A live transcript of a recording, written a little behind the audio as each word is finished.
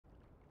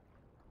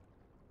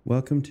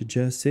Welcome to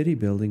Just City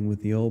Building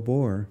with the Old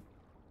Boar.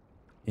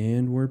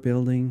 And we're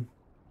building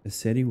a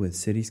city with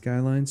City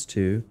Skylines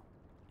 2.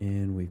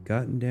 And we've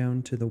gotten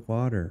down to the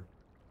water.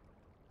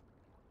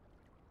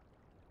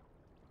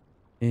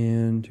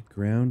 And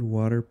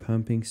groundwater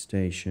pumping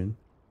station.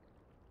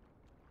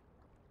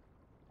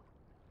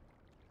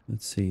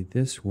 Let's see,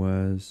 this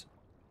was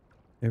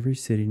every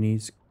city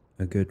needs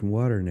a good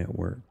water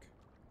network.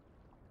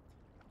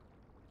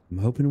 I'm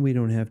hoping we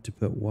don't have to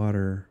put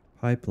water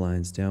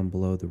pipelines down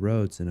below the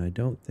roads, and I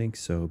don't think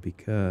so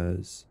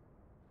because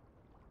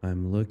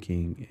I'm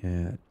looking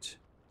at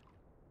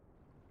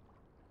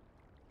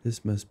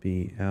this must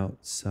be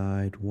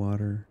outside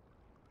water.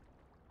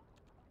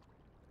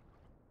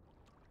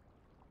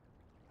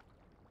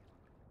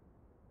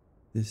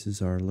 This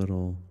is our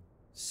little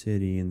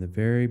city in the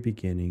very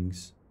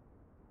beginnings.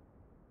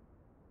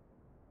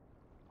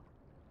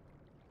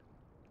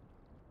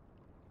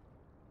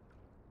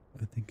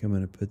 I think I'm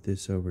going to put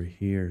this over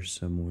here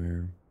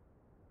somewhere.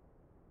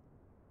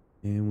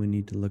 And we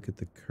need to look at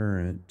the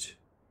current.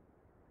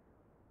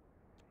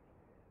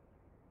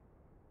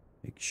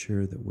 Make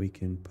sure that we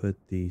can put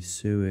the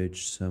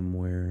sewage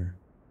somewhere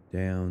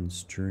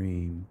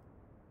downstream.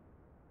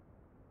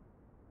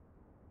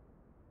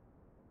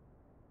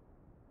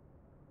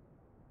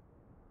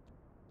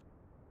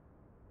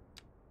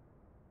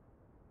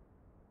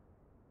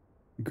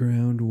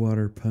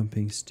 Groundwater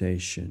pumping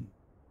station.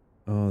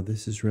 Oh,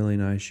 this is really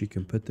nice. You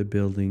can put the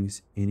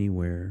buildings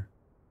anywhere.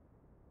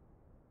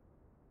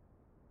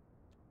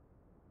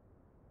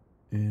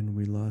 And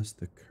we lost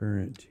the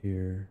current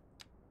here.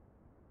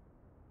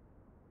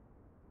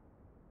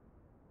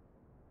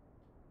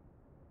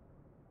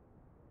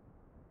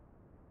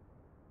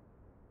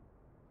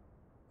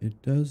 It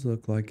does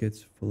look like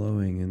it's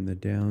flowing, and the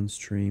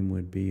downstream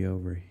would be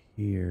over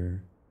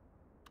here.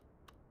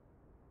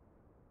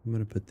 I'm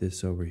going to put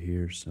this over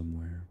here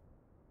somewhere.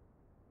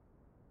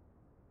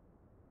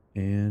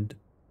 And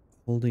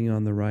holding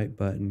on the right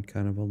button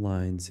kind of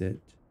aligns it.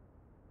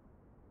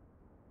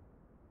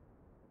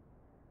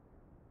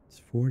 It's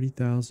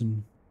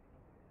 40,000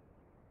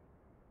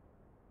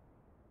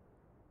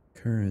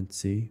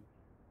 currency.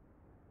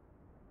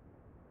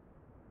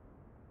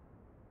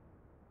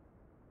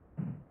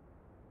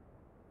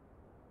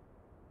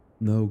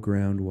 No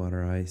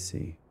groundwater, I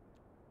see.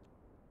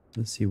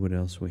 Let's see what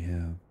else we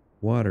have.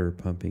 Water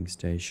pumping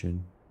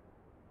station.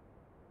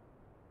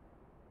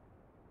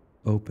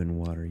 Open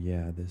water,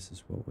 yeah, this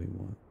is what we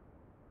want.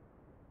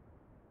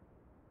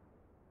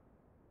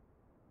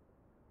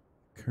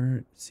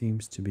 Current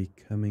seems to be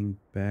coming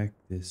back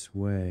this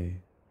way.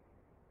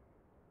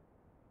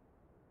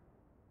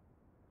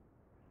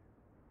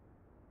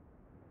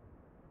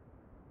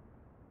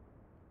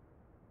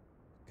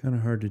 Kind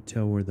of hard to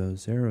tell where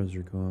those arrows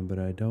are going, but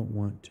I don't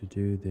want to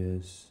do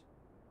this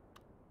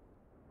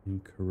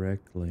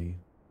incorrectly.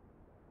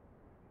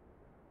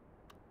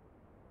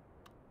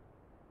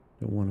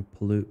 Don't want to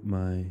pollute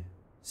my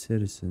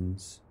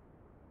citizens.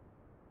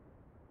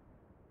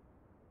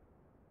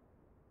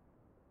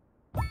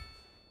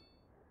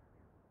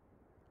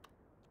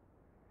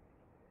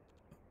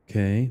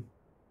 Okay.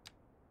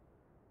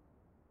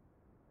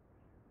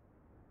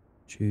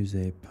 Choose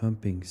a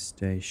pumping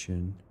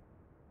station.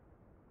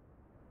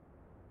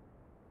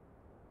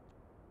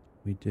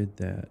 We did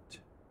that.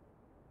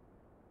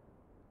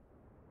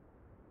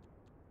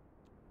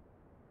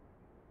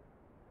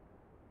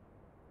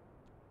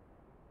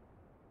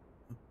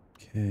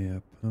 Okay,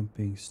 a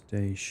pumping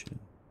station.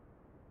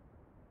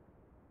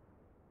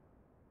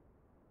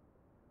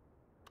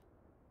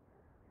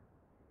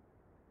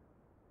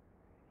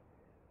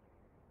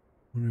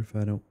 Wonder if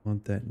I don't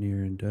want that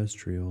near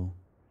industrial.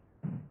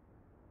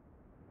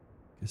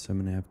 Guess I'm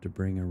gonna have to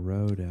bring a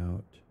road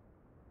out.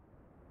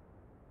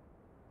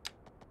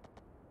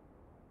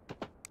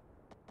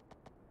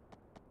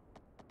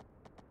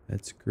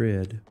 That's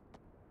grid.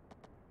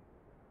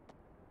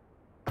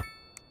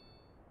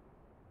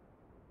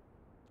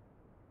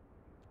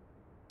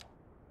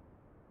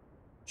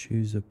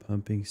 Choose a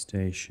pumping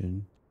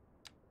station.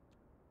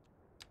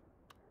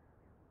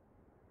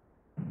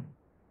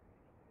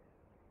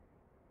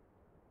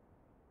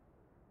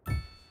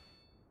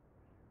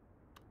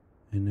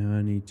 And now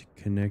I need to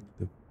connect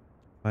the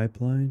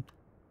pipeline.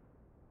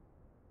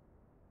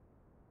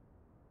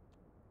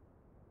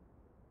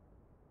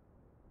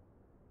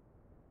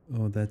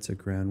 Oh, that's a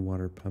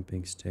groundwater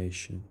pumping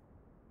station.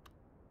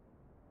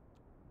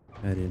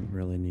 I didn't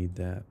really need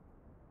that.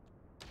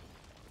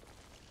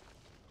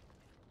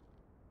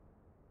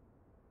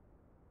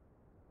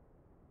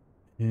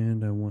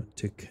 And I want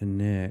to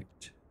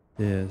connect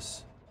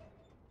this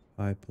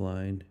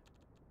pipeline.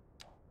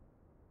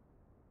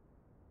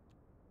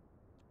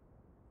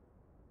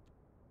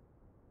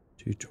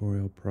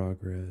 Tutorial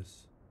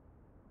progress.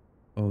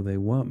 Oh, they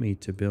want me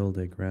to build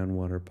a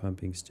groundwater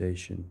pumping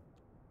station.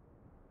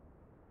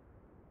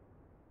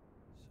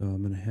 So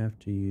I'm going to have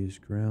to use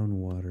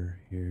groundwater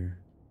here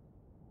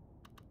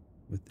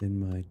within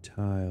my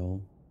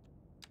tile,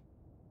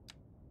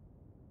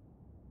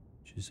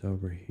 which is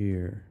over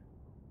here.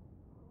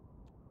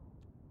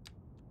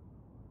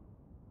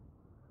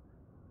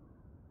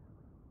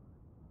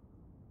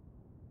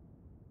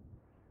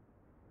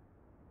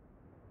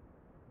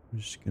 I'm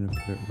just going to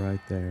put it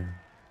right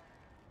there.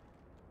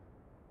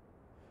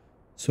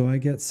 So I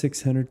got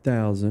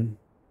 600,000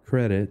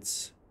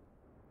 credits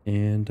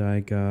and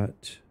I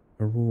got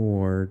a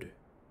reward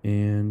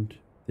and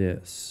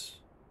this.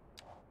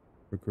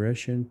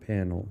 Progression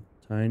panel,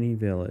 tiny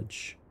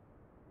village.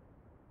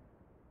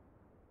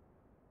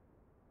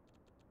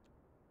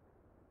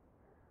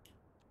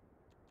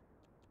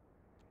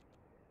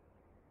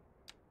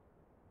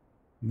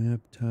 Map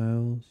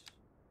tiles.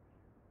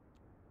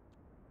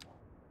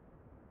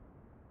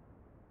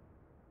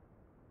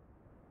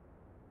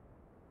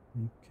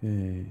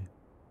 Okay.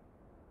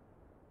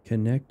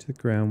 Connect to the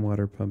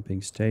groundwater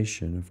pumping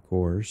station, of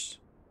course.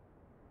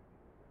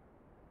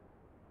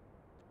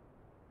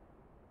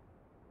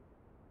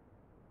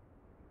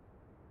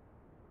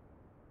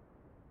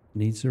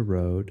 Needs a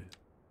road,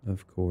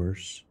 of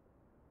course.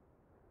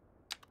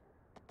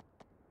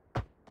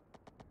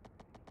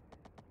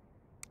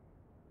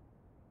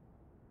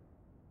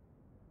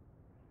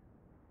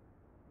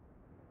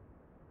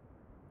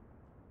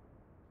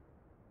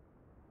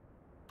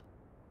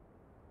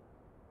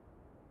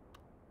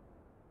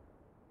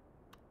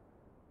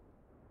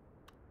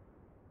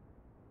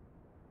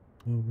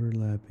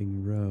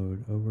 Overlapping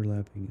road,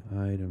 overlapping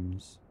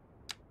items.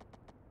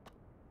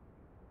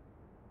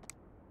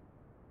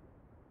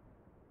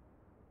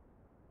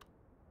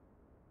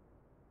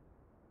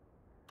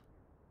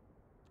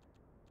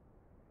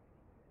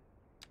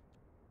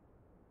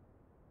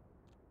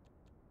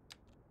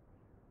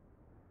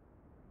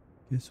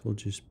 Guess we'll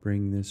just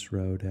bring this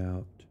road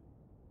out.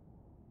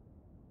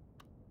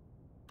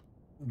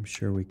 I'm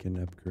sure we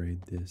can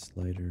upgrade this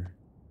later.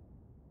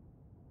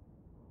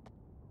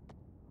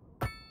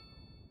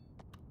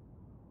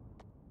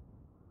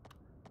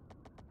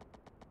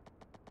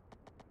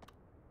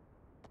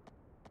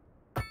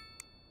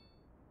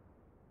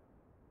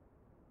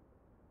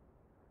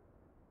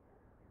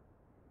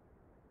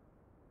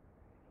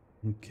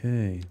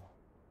 Okay.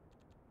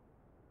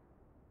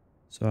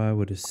 So I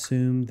would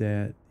assume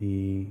that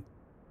the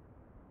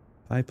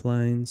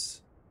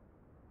pipelines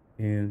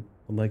and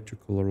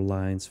electrical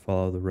lines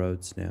follow the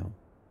roads now.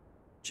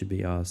 Should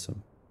be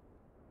awesome.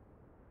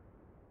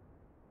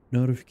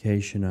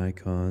 Notification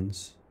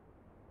icons.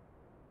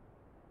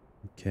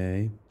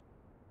 Okay.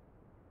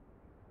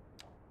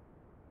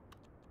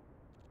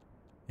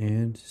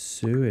 And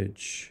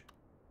sewage.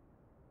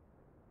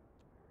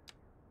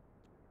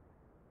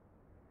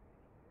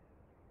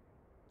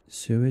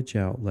 Sewage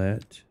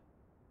outlet.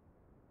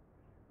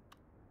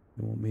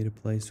 You want me to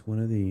place one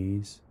of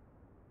these.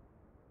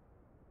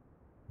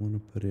 I want to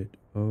put it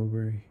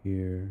over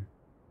here.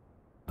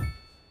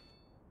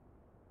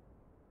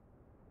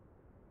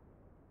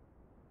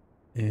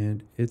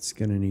 And it's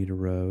going to need a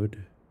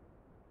road.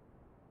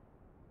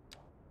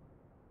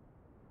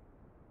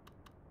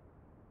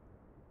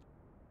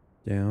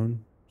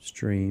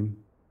 Downstream.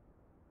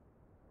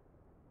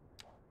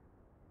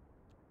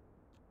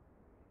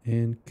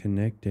 And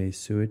connect a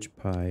sewage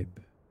pipe.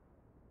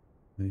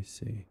 Let me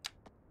see.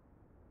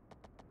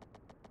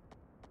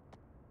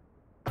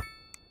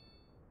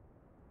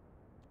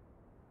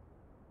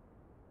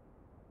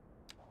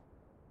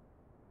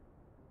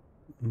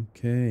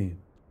 Okay.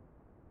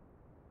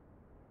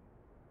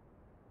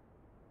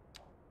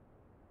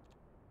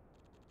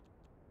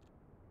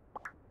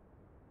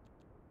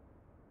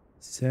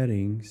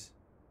 Settings.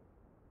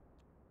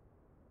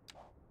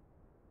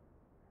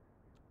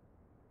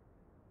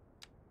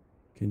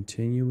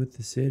 Continue with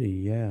the city.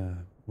 Yeah,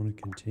 I want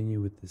to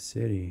continue with the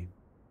city.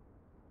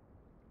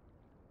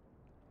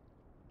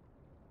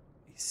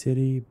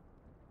 City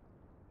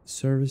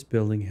service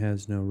building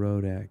has no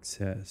road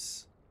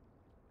access.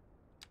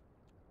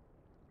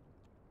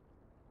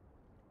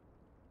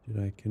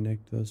 Did I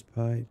connect those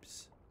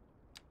pipes?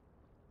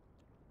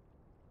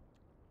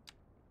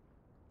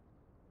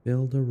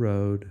 Build a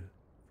road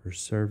for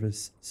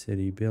service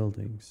city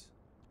buildings.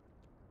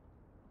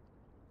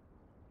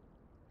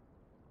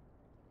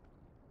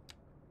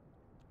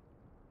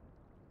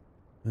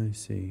 I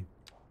see.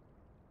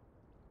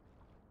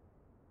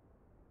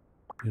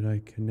 Did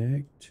I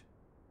connect?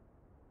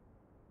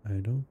 I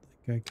don't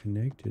think I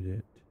connected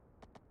it.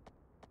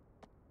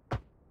 I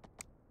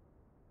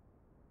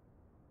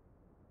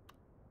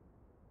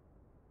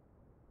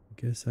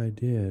guess I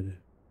did.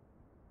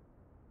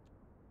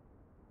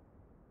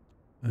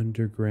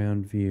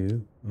 Underground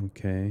view.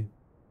 Okay.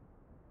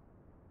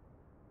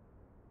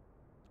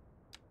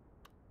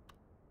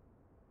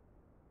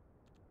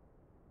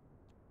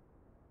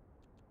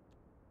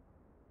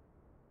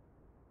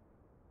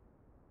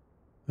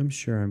 I'm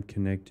sure I'm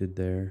connected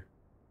there.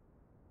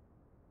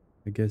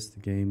 I guess the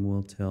game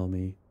will tell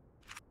me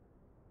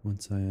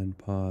once I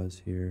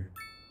unpause here.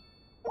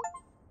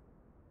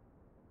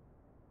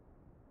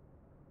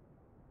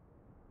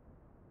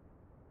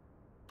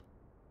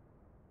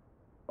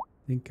 I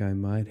think I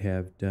might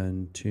have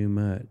done too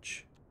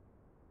much.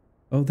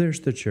 Oh, there's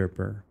the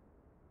chirper.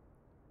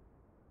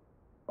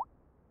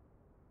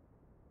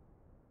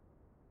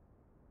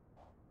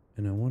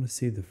 And I want to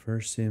see the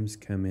first Sims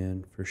come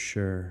in for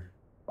sure.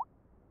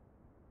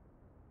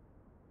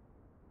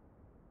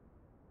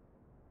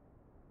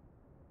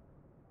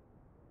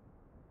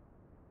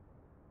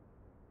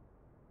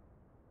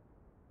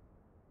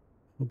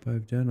 Hope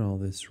I've done all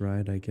this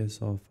right. I guess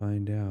I'll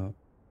find out.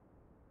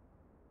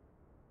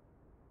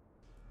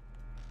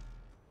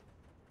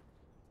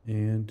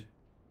 And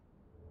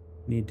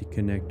need to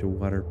connect a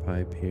water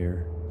pipe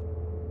here.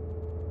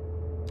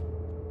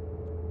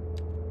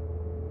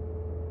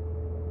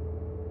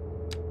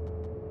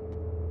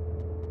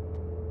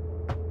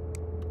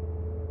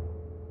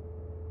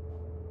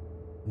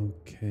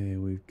 Okay,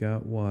 we've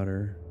got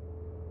water.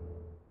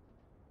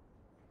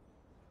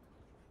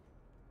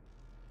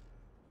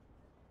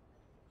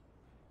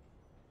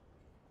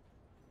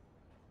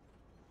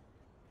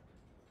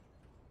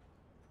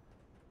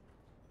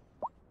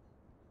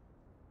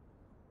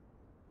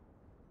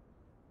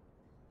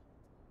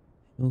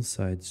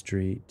 Hillside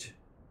Street.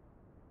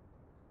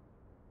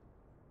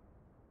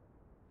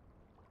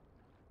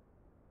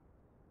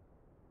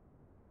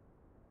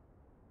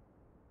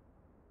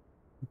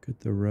 Look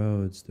at the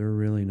roads, they're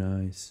really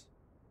nice.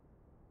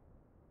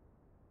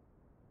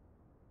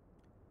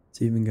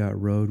 It's even got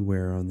road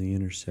wear on the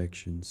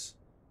intersections.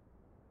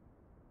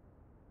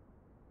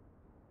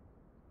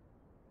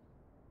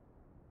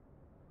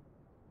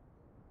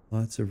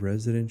 Lots of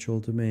residential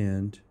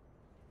demand.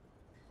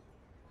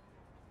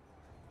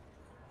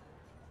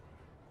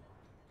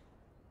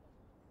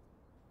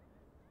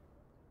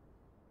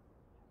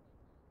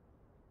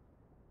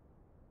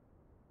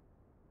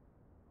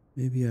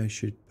 Maybe I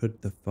should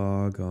put the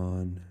fog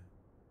on.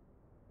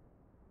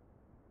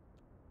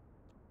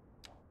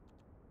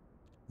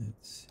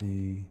 Let's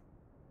see.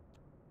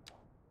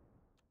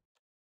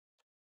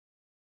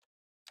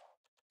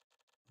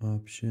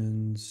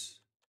 Options.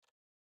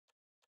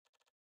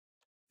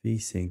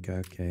 VSync.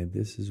 Okay,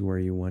 this is where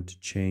you want to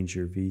change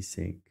your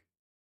VSync.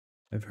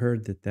 I've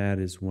heard that that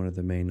is one of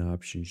the main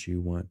options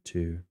you want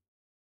to.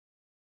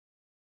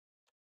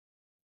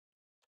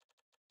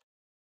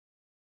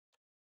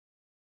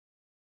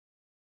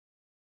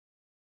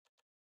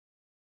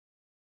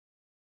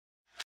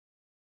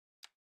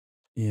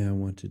 Yeah, I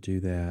want to do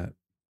that.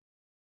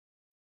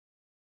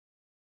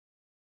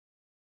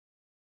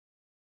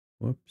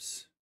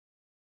 Whoops.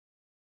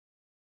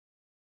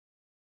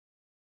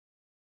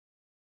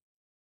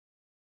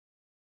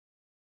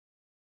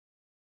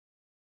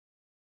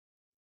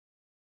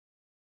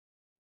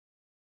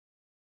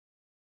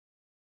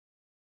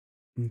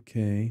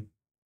 Okay.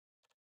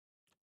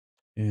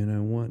 And I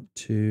want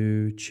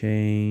to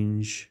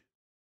change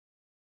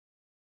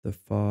the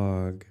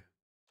fog.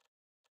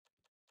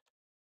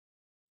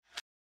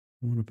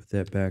 I want to put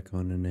that back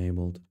on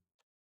enabled.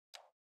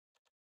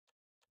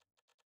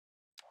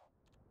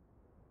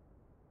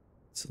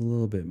 It's a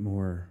little bit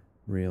more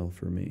real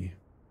for me.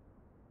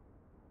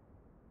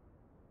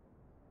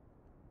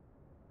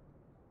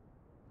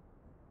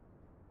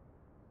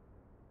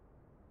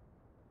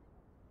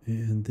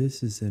 And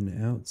this is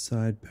an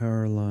outside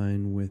power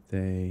line with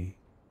a,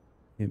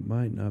 it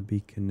might not be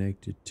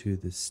connected to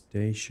the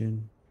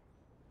station.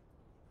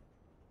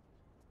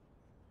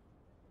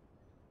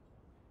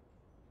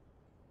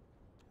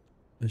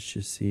 Let's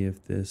just see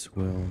if this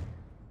will.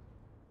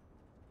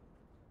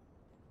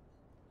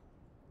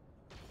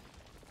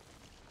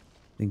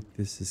 I think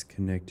this is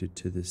connected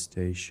to the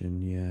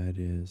station. Yeah, it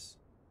is.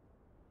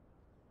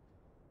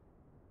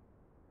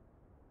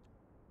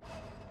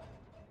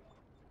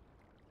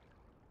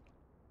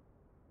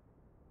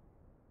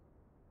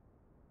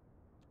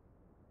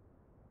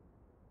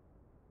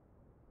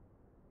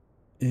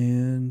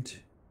 And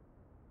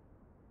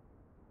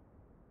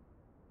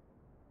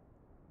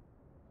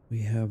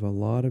we have a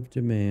lot of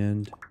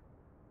demand.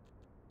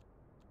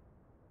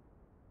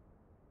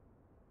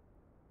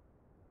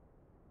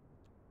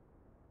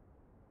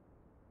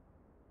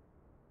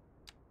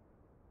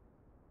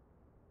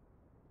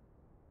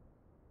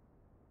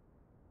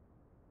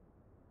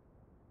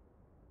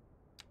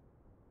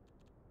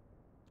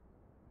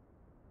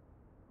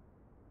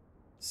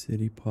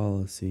 City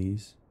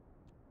policies.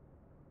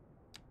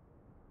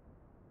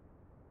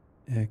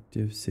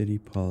 Active city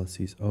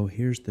policies. Oh,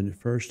 here's the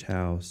first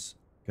house.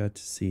 Got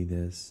to see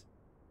this.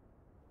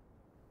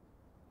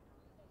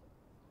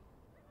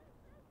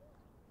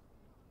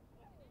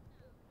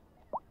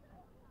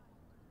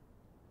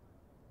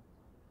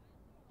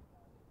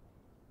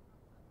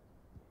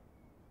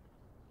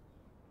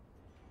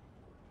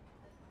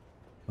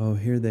 Oh,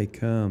 here they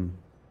come.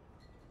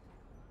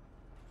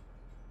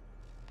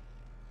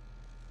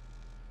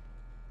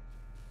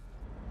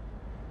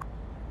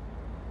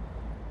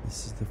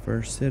 This is the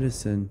first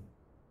citizen.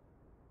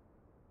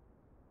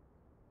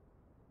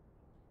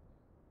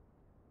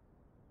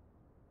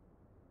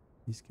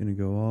 He's going to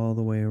go all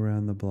the way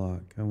around the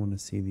block. I want to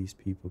see these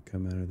people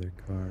come out of their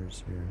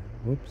cars here.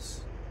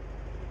 Whoops.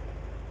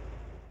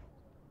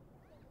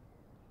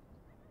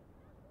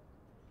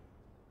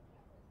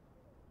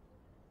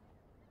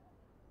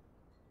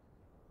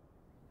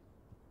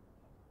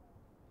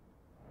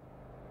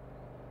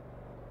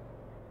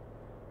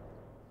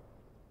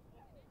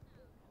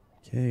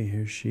 Okay,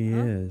 here she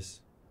is.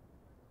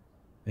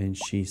 And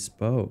she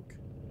spoke.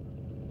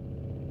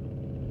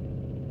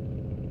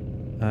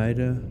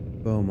 Ida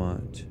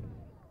Beaumont.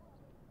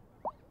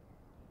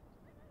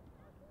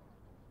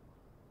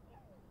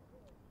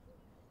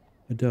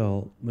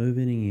 Adult,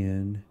 moving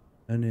in,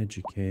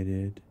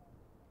 uneducated.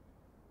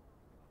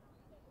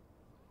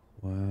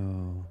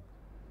 Wow.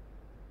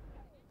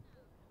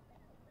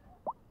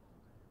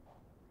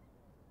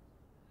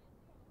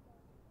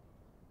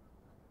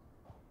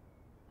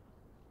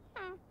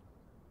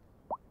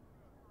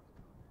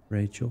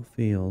 Rachel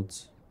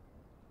Fields.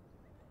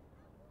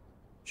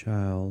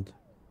 Child.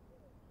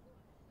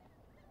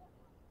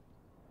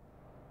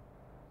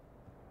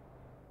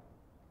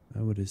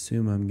 I would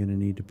assume I'm going to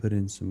need to put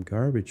in some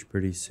garbage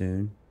pretty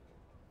soon.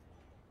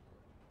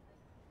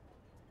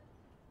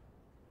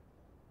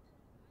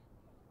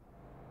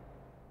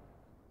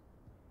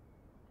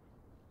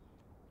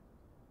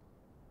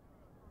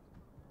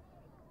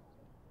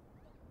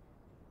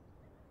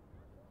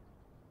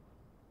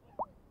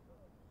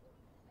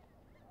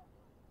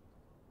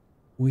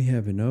 We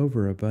have an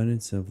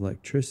overabundance of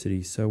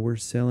electricity, so we're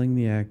selling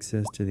the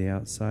access to the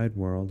outside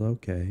world.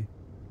 Okay.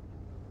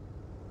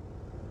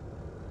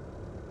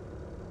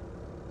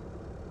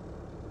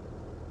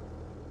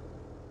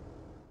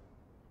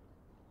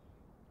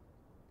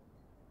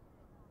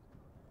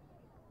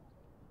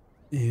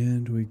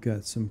 And we've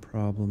got some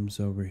problems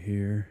over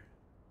here.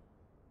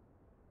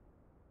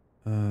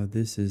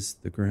 This is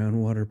the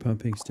groundwater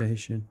pumping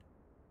station.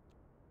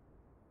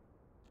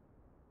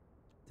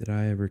 Did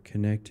I ever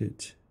connect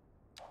it?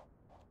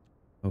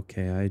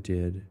 Okay, I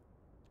did. It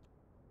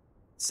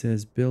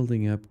says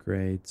building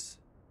upgrades.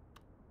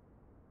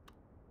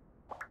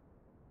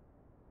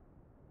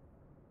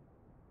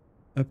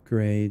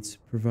 Upgrades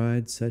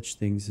provide such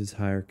things as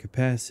higher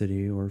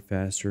capacity or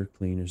faster,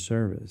 cleaner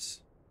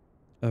service.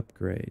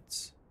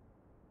 Upgrades.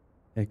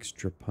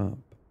 Extra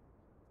pump.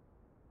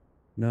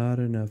 Not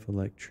enough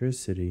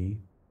electricity.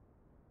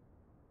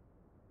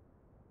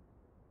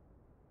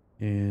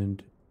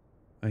 And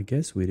I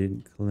guess we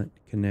didn't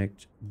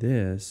connect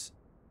this.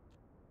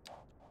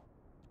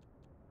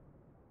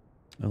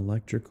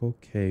 Electrical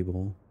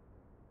cable.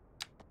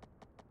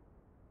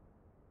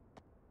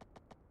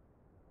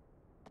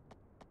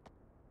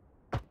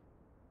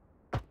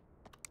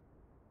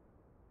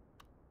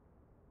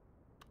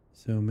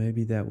 So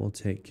maybe that will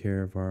take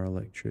care of our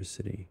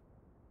electricity.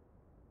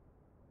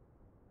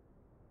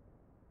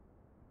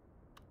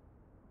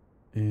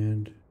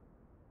 And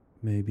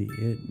maybe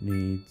it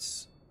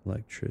needs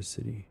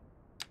electricity.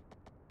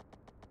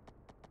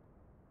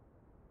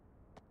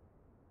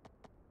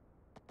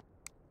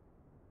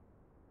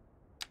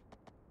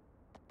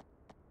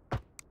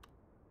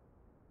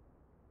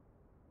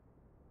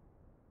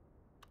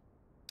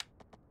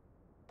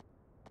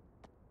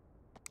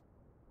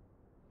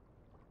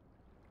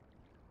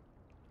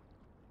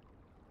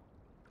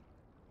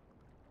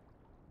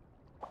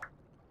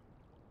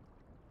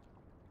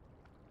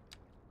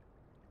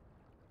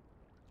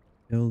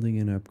 Building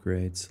an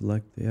upgrade.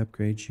 Select the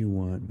upgrades you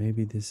want.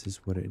 Maybe this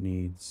is what it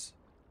needs.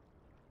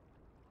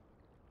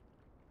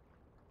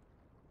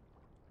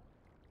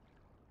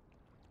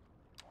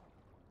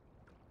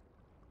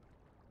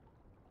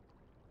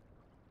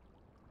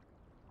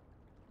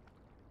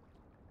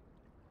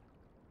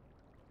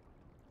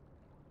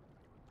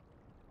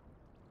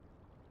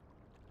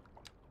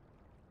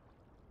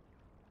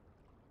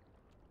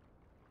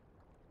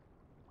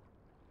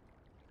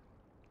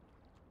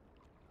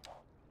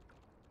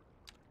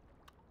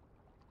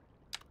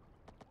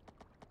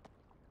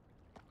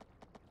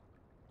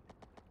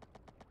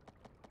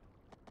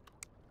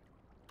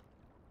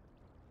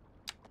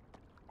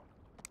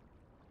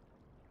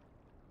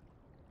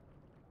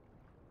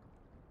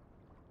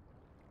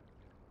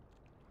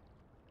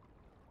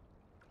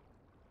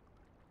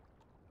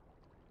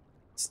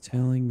 It's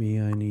telling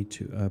me I need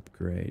to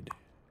upgrade.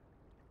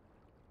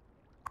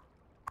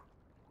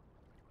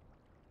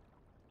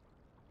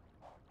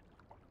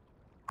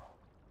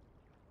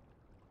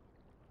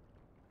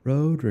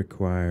 Road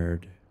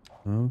required.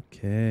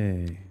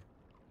 Okay.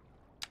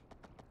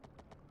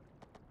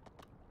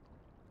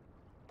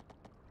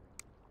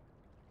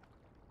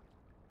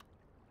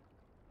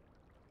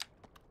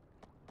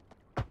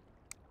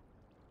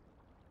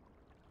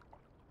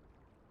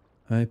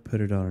 I put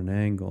it on an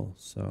angle,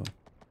 so.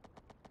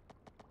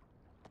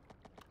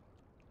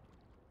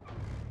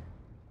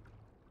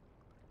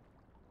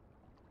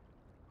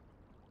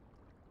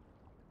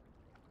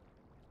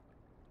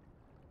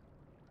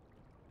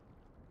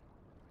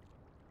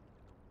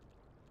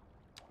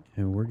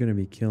 And we're going to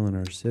be killing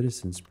our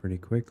citizens pretty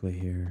quickly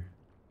here.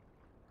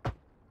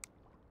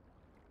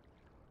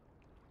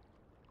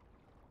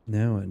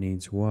 Now it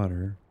needs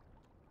water.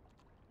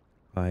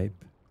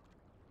 Pipe.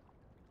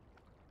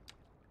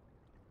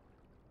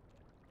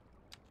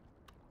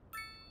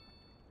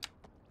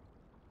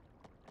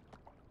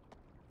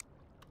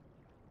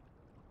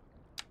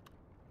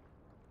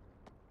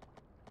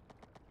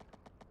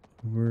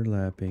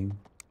 Overlapping.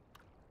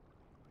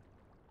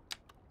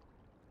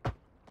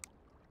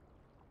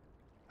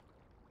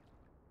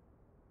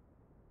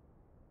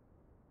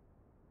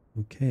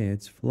 Okay,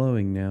 it's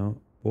flowing now.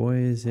 Boy,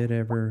 is it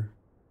ever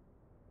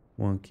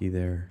wonky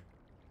there.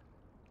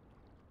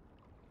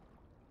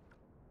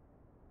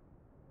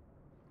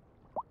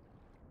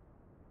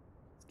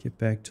 It's Get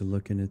back to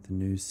looking at the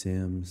new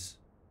Sims.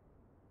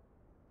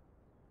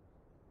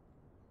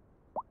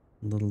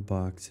 Little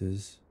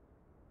boxes.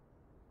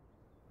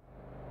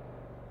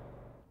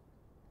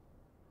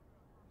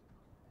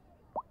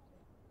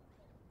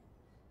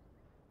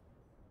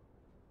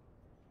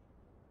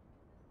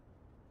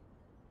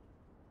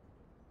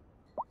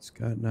 It's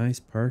got nice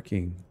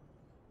parking.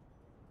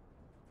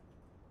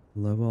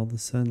 Love all the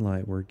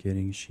sunlight we're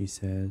getting, she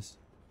says.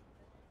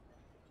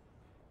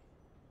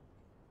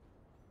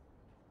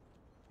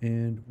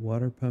 And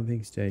water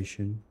pumping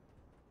station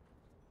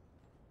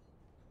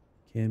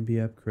can be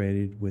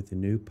upgraded with a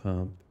new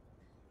pump.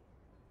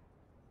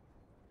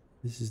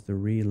 This is the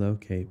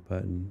relocate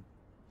button.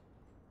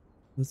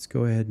 Let's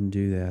go ahead and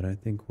do that. I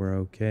think we're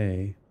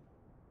okay.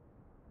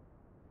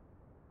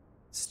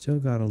 Still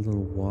got a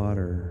little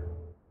water.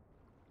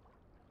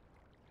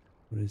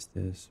 What is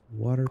this?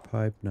 Water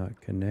pipe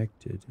not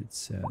connected, it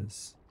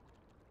says.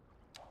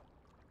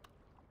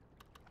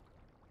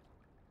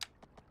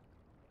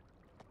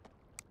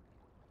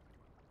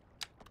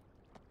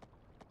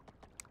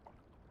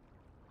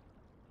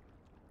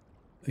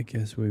 I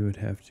guess we would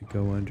have to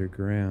go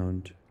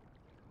underground.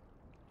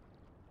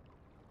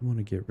 I want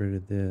to get rid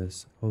of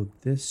this. Oh,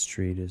 this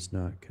street is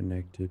not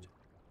connected.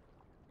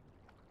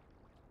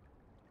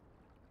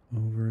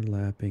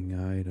 Overlapping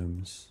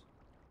items.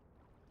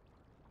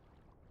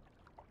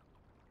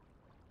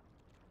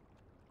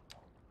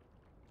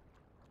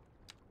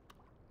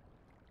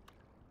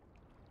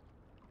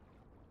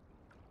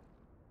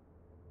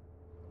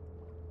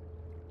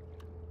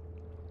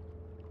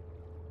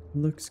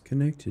 Looks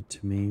connected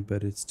to me,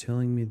 but it's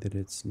telling me that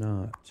it's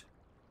not.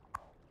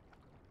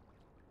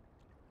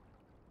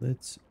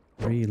 Let's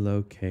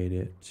relocate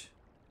it.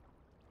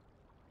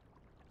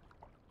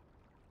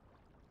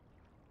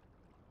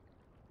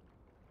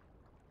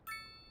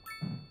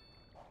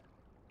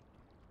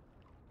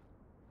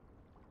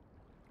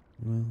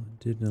 Well, it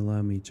didn't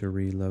allow me to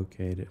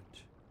relocate it.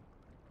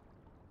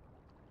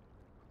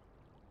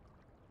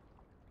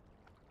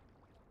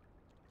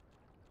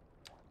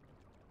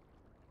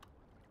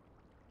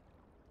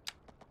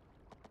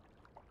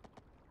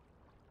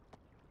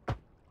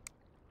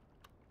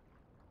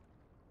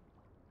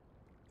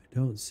 I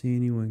don't see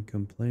anyone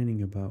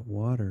complaining about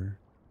water.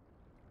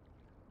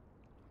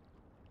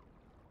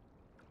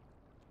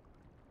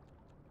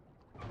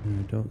 And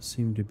I don't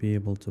seem to be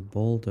able to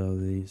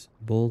bulldoze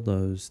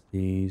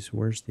these.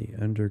 Where's the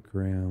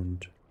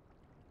underground?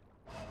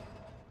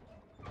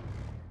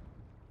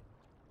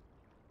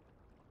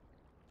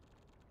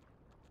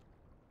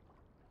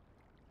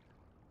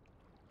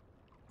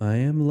 I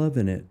am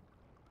loving it.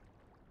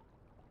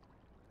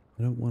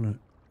 I don't want to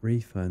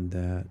refund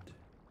that.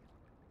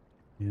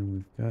 And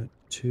we've got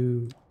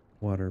 2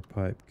 water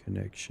pipe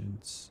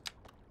connections.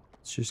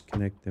 Let's just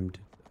connect them to...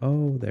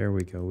 Oh, there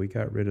we go. We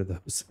got rid of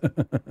those.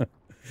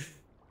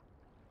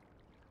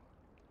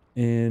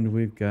 And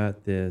we've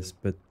got this,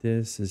 but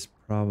this is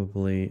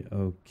probably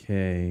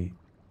okay.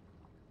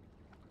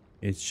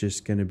 It's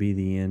just going to be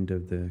the end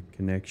of the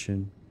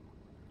connection.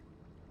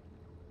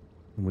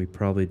 And we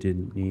probably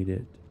didn't need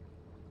it.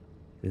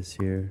 This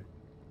here.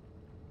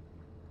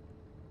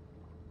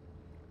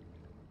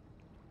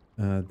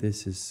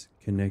 This is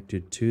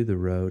connected to the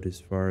road as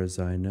far as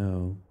I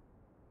know.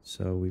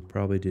 So we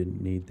probably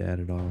didn't need that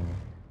at all.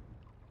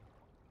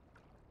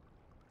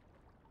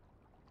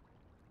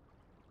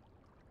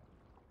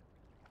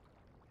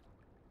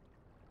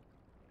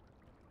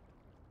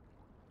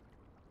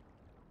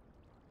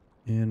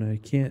 And I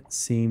can't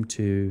seem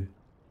to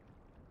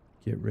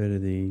get rid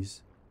of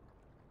these.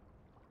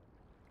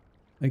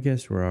 I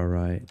guess we're all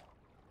right.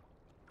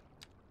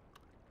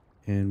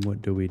 And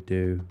what do we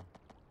do?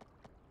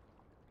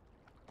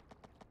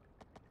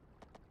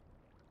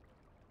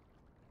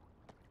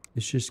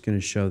 It's just going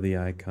to show the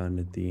icon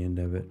at the end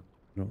of it.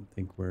 I don't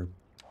think we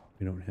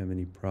don't have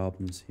any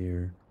problems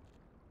here.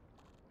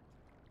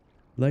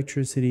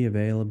 Electricity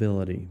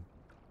availability.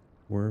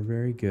 We're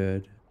very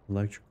good.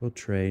 Electrical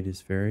trade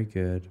is very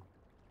good.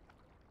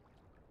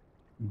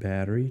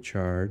 Battery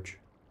charge,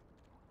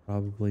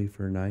 probably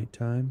for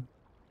nighttime.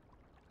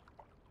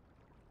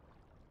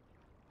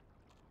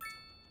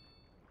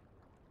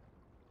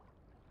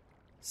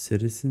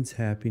 Citizens'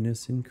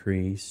 happiness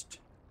increased.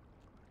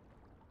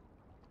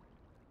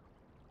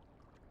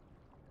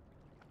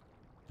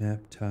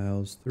 Map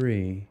tiles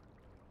 3.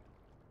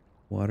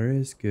 Water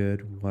is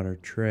good. Water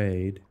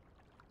trade.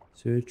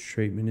 Sewage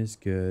treatment is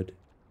good.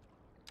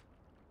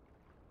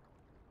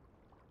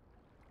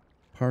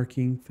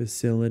 Parking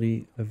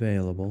facility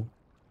available.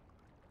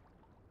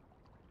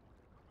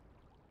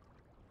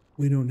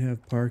 We don't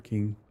have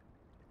parking,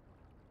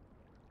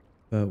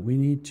 but we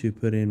need to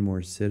put in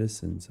more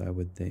citizens, I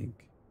would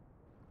think.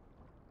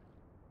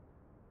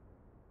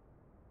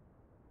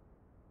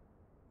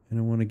 And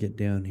I want to get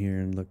down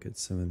here and look at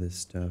some of this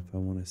stuff. I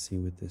want to see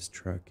what this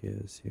truck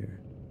is here.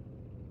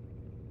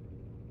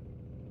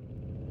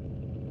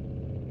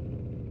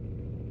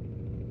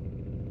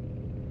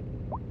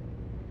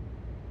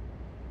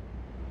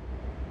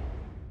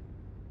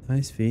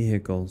 Nice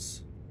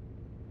vehicles.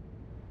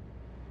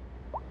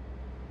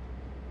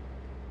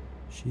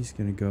 She's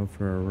gonna go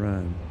for a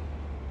run.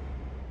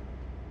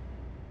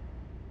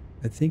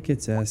 I think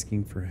it's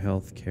asking for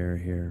health care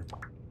here.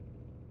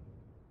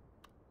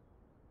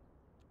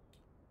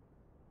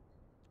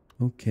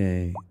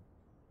 Okay.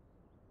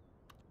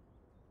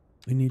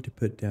 We need to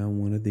put down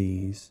one of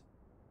these.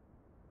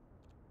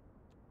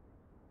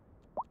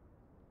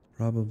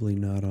 Probably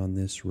not on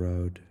this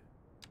road.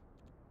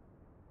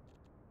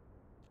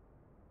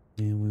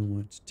 And we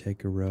want to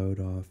take a road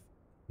off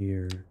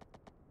here.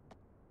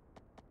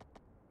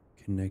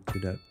 Connect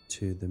it up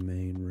to the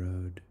main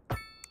road.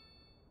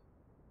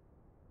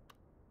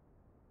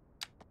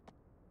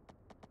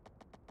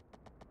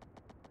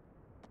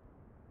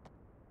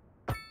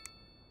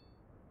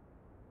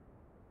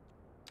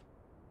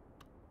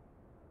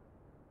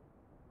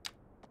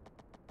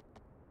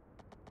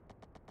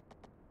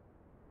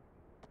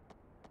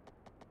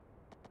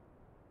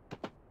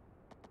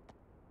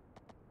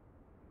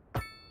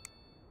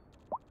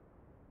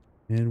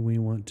 And we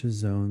want to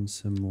zone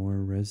some more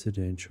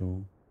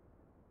residential.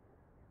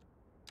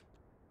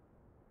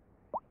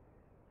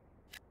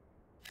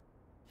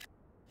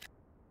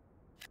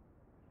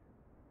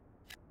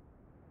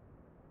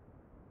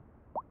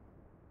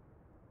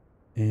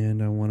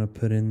 And I want to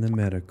put in the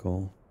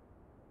medical.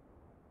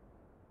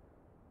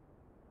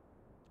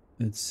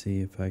 Let's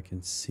see if I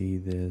can see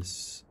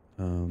this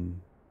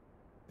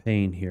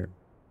pain here.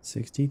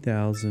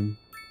 60,000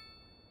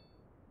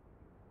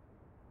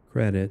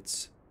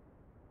 credits.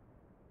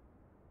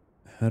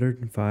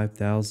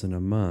 105,000 a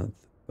month,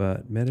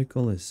 but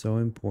medical is so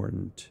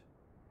important.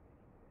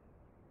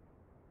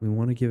 We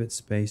want to give it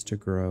space to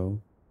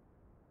grow.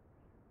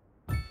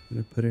 I'm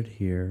going to put it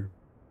here.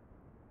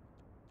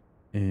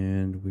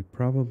 And we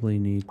probably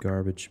need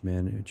garbage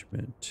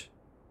management.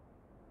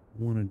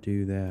 I want to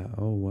do that.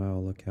 Oh wow,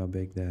 look how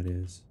big that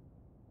is.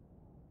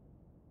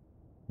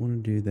 I want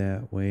to do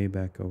that way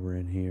back over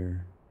in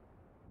here.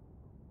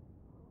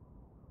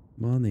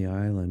 I'm on the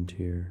island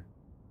here.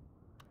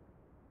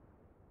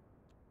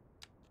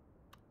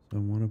 So I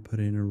want to put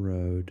in a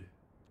road.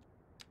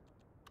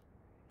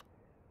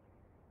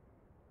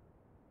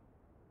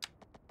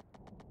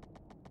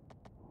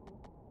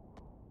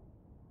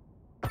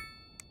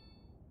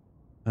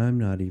 I'm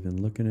not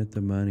even looking at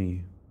the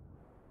money.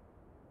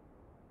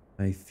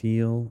 I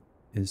feel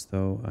as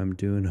though I'm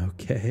doing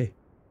okay.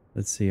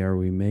 Let's see, are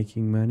we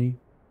making money?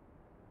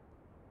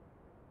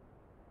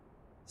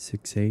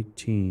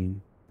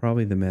 618.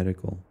 Probably the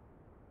medical.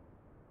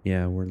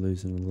 Yeah, we're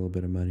losing a little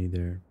bit of money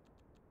there.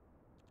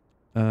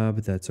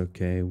 But that's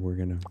okay. We're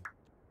gonna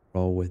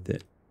roll with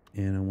it.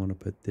 And I want to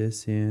put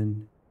this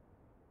in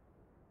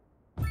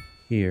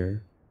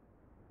here.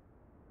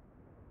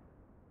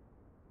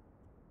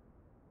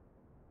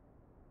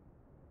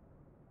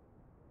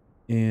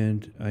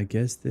 And I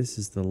guess this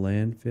is the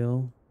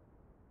landfill.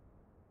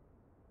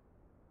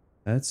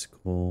 That's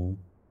cool.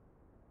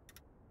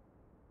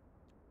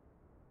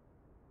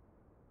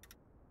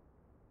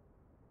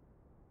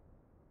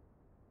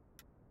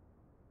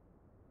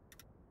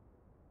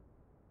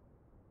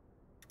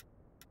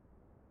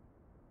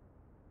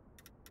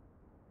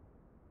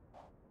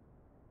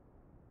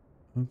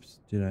 Oops,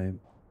 did I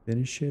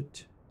finish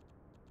it?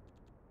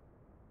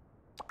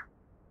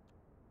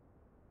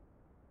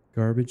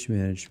 Garbage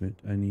management.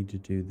 I need to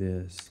do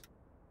this.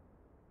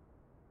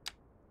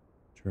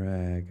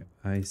 Drag.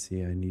 I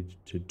see. I need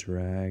to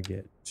drag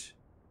it.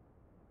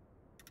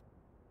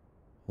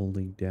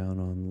 Holding down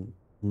on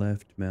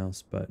left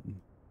mouse button.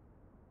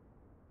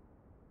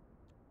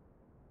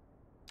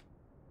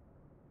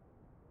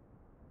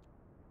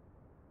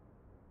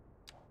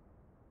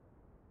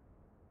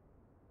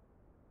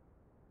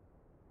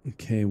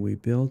 Okay, we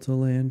built a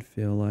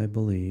landfill, I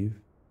believe.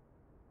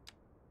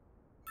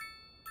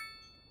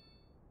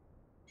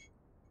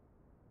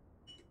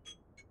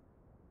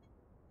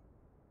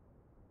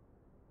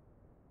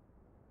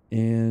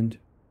 And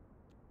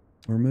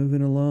we're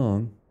moving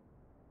along.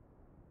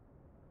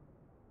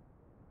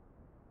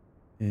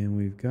 And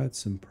we've got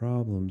some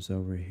problems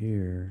over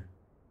here.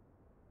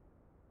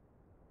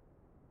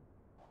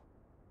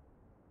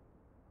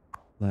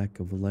 Lack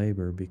of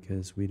labor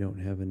because we don't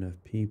have enough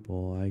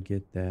people. I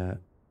get that.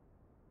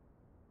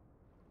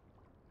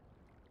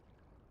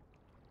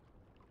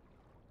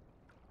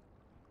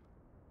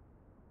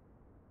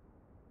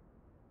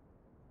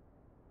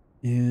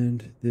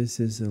 And this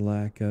is a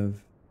lack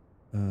of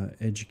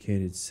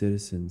educated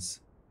citizens,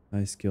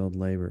 high skilled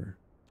labor.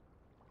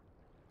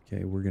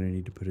 Okay, we're going to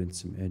need to put in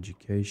some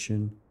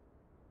education.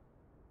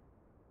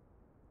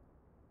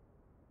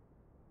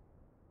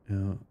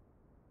 Now,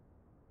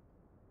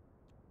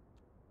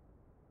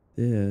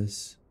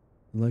 this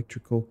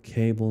electrical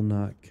cable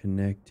not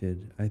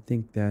connected. I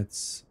think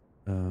that's,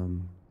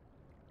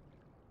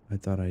 I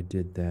thought I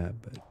did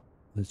that, but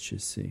let's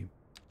just see.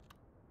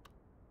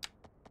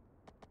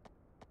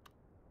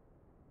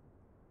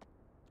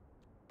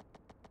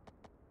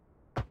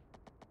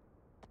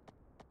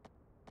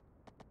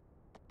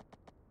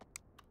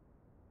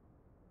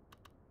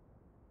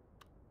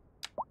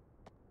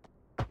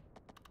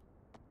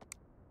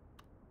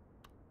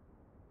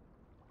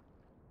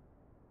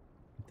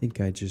 think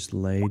I just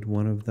laid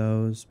one of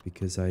those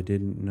because I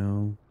didn't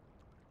know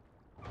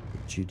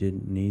that you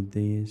didn't need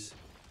these.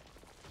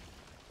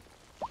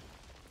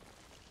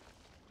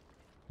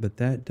 But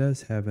that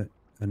does have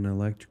an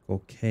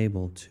electrical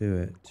cable to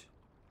it.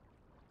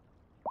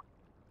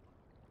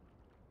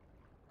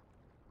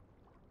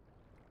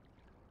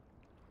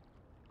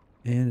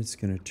 And it's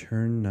going to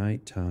turn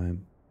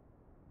nighttime.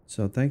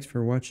 So thanks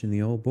for watching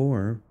the old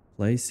boar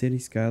play City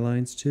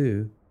Skylines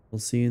 2. We'll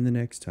see you in the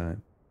next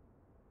time.